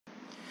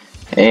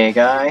Hey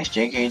guys,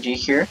 JKG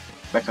here,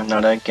 back with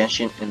another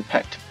Genshin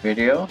Impact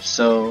video.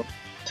 So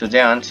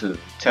today I want to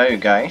tell you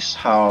guys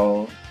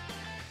how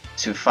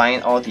to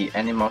find all the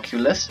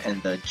ANEMOCULUS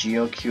and the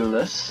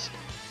GEOCULUS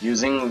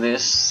using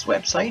this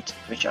website,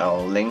 which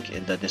I'll link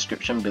in the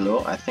description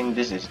below. I think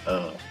this is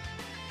a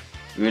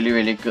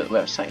really good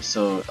website,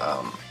 so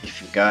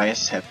if you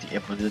guys have the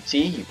ability,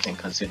 you can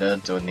consider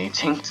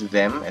donating to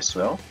them as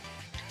well.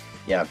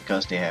 Yeah,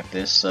 because they have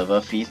this server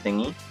fee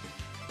thingy.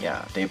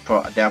 Yeah, they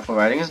are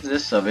providing us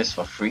this service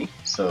for free,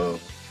 so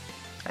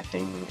I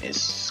think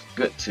it's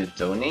good to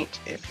donate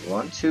if you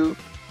want to.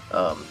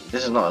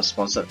 This is not a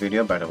sponsored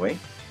video, by the way.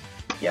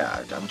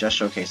 Yeah, I'm just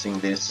showcasing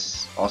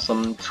this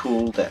awesome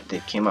tool that they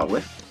came up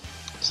with.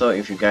 So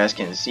if you guys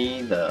can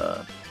see,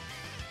 the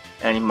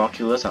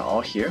ANEMOCULUS are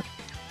all here.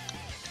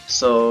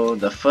 So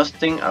the first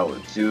thing I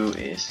would do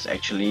is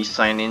actually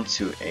sign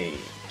into a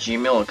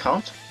Gmail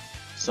account.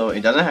 So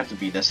it doesn't have to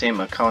be the same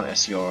account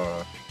as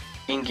your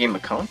in-game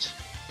account.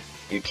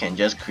 You can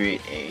just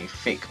create a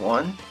fake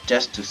one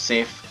just to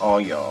save all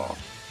your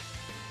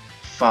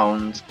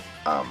found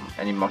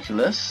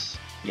ANEMOCULUS.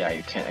 Yeah,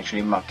 you can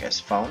actually mark as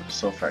found.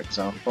 So for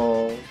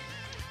example,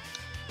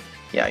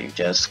 yeah, you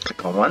just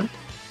click on one,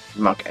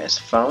 mark as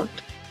found.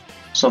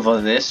 So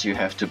for this, you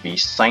have to be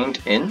signed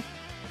in.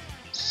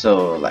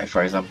 So like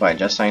for example, I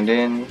just signed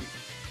in.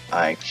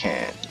 I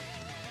can,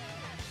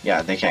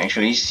 yeah, they can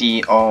actually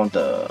see all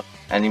the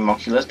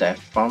ANEMOCULUS that I've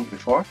found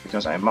before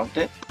because I marked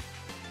it.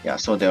 Yeah,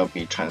 so they'll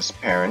be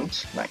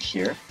transparent like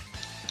here,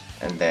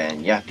 and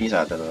then yeah, these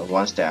are the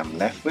ones that I'm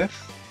left with.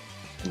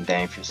 And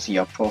then if you see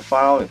your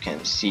profile, you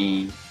can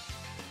see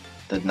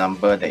the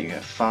number that you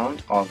have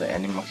found, all the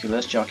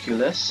ANEMOCULUS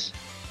GEOCULUS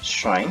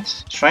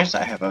shrines.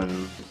 I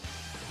haven't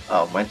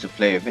went to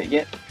play with it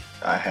yet.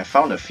 I have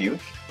found a few,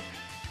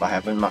 but I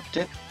haven't marked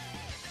it.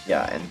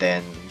 Yeah, and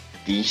then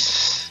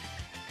these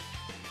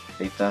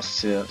data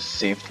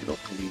saved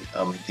locally.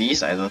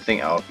 These I don't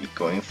think I'll be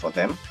going for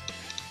them,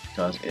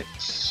 because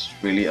it's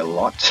really a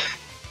lot.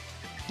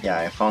 Yeah,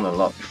 I found a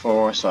lot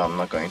before, so I'm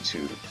not going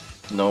to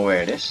know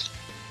where it is.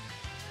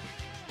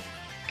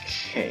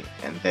 Okay,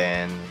 and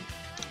then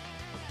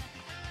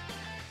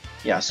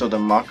yeah, so the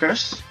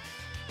markers,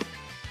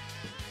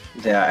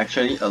 there are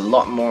actually a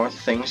lot more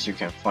things you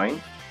can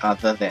find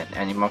other than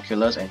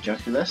ANEMOCULUS and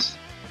GEOCULUS.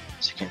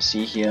 As you can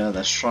see here,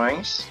 the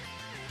shrines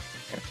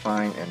you can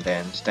find, and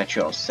then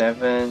Statue of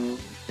 7.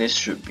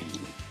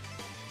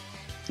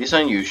 This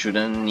one you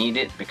shouldn't need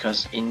it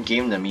because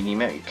in-game the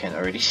minimap you can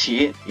already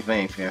see it even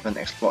if you haven't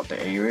explored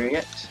the area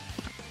yet.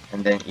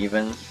 And then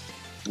even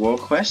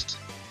World Quest.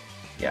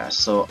 Yeah,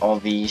 so all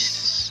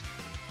these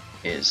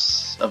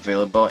is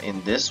available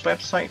in this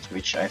website,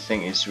 which I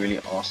think is really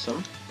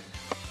awesome.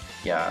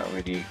 Yeah,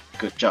 really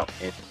good job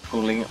in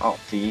pulling out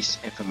these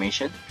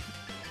information.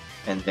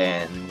 And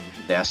then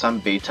there are some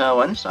beta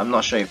ones. I'm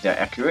not sure if they're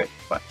accurate,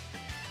 but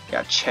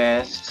yeah,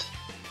 chests.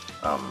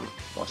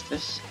 What's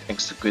this?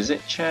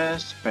 Exquisite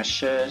chest,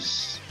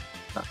 precious,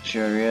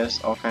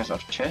 luxurious, all kinds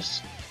of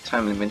chests,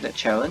 time limited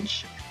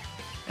challenge,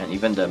 and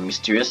even the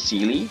mysterious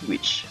Sealy,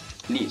 which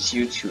leads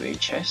you to a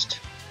chest.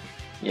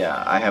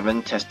 Yeah, I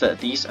haven't tested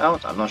these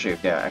out, I'm not sure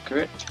if they are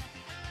accurate.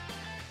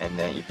 And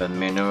then even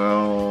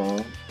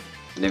mineral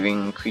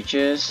living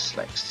creatures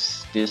like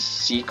this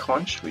sea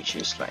conch, which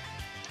is like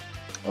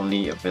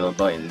only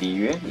available in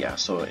Liyue. Yeah,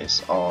 so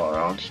it's all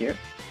around here.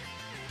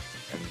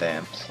 And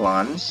then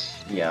plants,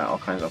 yeah, all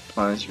kinds of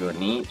plants you will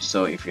need.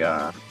 So if you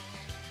are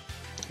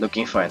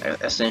looking for an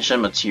essential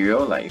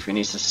material, like if you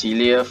need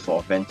Cecilia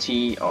for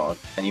Venti or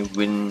any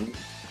wind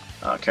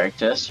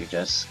characters, you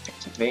just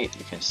activate.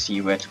 You can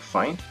see where to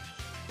find.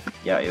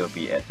 Yeah, it will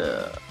be at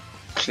the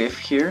cliff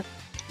here.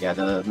 Yeah,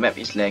 the map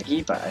is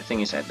laggy, but I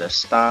think it's at the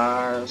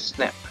Star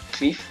Snap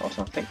Cliff or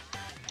something.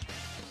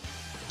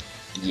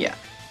 Yeah,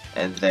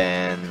 and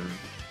then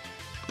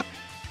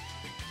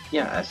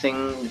yeah, I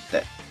think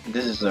that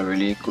this is a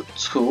really good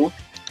tool.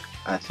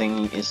 I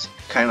think it's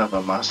kind of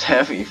a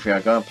must-have if you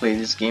are gonna play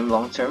this game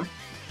long term.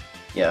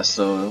 Yeah,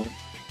 so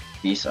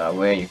these are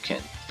where you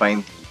can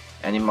find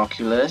the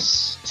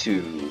ANEMOCULUS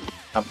to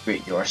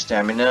upgrade your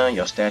stamina,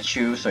 your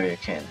statue, so you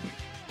can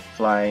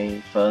fly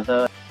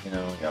further. You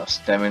know, your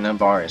stamina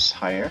bar is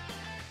higher.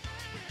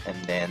 And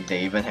then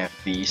they even have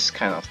these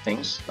kind of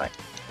things like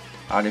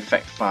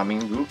artifact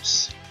farming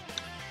routes.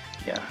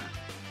 Yeah,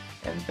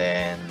 and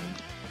then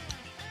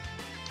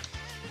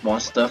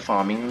monster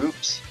farming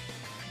routes.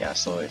 Yeah,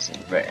 so it's in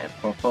red and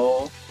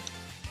purple.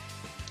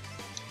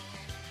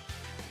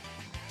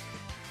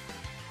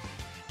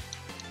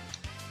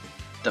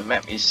 The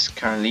map is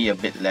currently a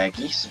bit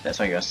laggy, so that's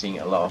why you're seeing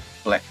a lot of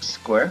black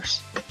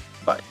squares.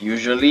 But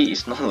usually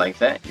it's not like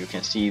that. You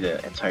can see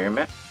the entire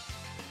map.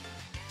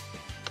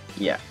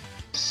 Yeah,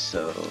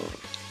 so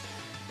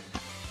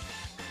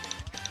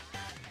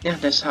yeah,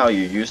 that's how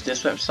you use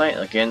this website.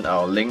 Again,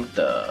 I'll link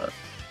the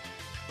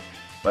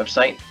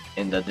website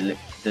in the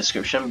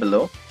description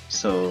below,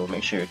 so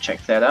make sure you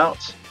check that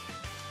out.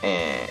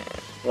 And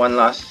one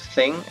last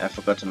thing I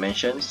forgot to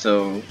mention,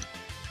 so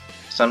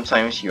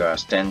sometimes you are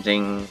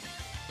standing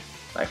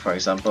Like for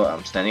example,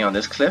 I'm standing on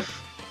this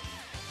cliff,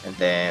 and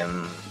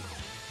then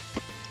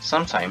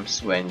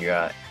sometimes when you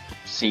are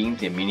seeing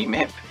the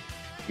minimap,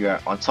 you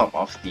are on top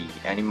of the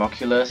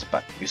ANEMOCULUS,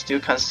 but you still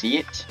can't see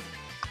it.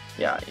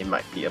 Yeah, it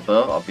might be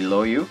above or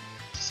below you.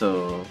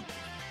 So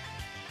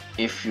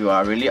if you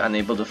are really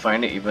unable to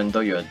find it even though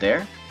you're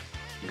there,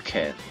 you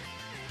can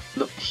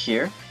look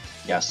here.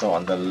 Yeah, so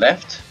on the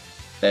left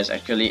there's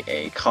actually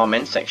a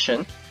comment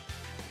section,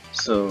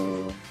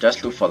 so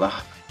just look for the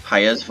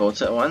highest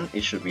voted one.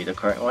 It should be the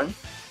correct one.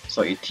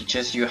 So it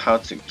teaches you how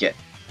to get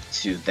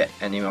to that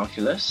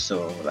ANEMOCULUS.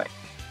 So like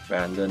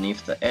right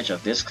underneath the edge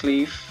of this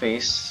cliff,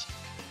 face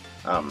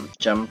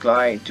jump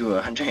glide, do a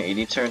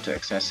 180 turn to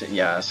access it.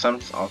 Yeah,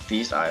 some of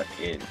these are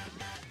in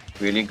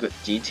really good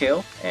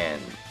detail. And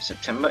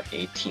September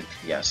 18th,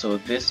 yeah, so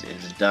this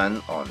is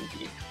done on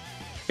the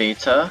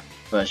beta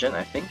version,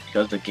 I think,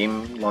 because the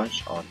game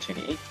launched on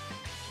 28th.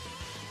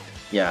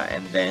 Yeah,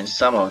 and then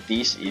some of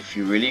these, if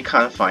you really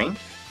can't find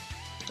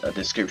a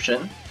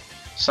description,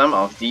 some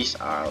of these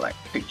are like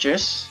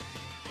pictures.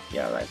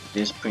 Yeah, like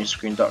this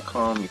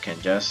printscreen.com, you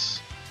can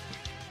just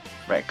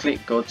right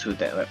click, go to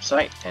that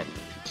website and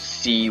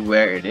see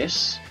where it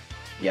is.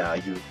 Yeah,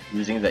 you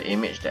using the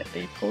image that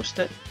they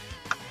posted.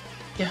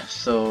 Yeah,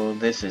 so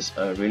this is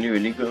a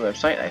really good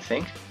website, I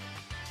think.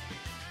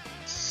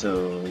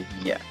 So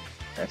yeah,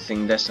 I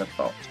think that's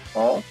about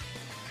all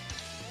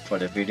for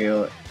the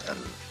video.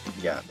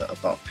 Yeah, the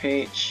about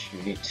page,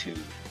 you need to,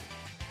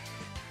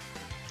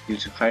 due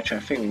to high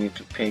traffic, we need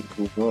to pay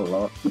Google a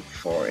lot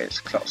for its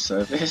cloud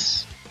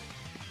service.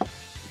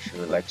 If you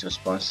would like to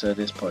sponsor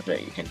this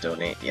project, you can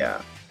donate.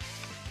 Yeah,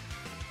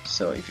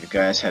 so if you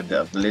guys have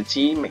the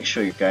ability, make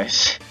sure you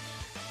guys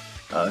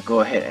go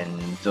ahead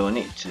and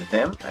donate to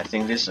them. I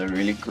think this is a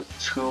really good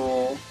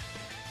tool.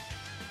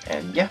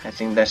 And yeah, I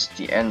think that's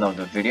the end of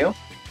the video.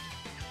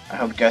 I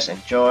hope you guys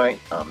enjoyed.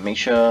 Make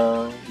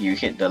sure you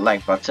hit the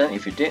like button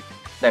if you did.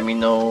 Let me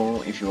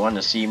know if you want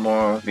to see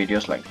more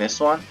videos like this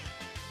one.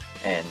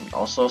 And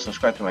also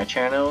subscribe to my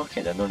channel,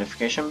 hit the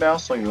notification bell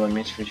so you won't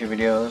miss future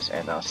videos,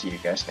 and I'll see you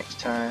guys next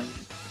time.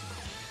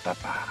 Bye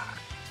bye.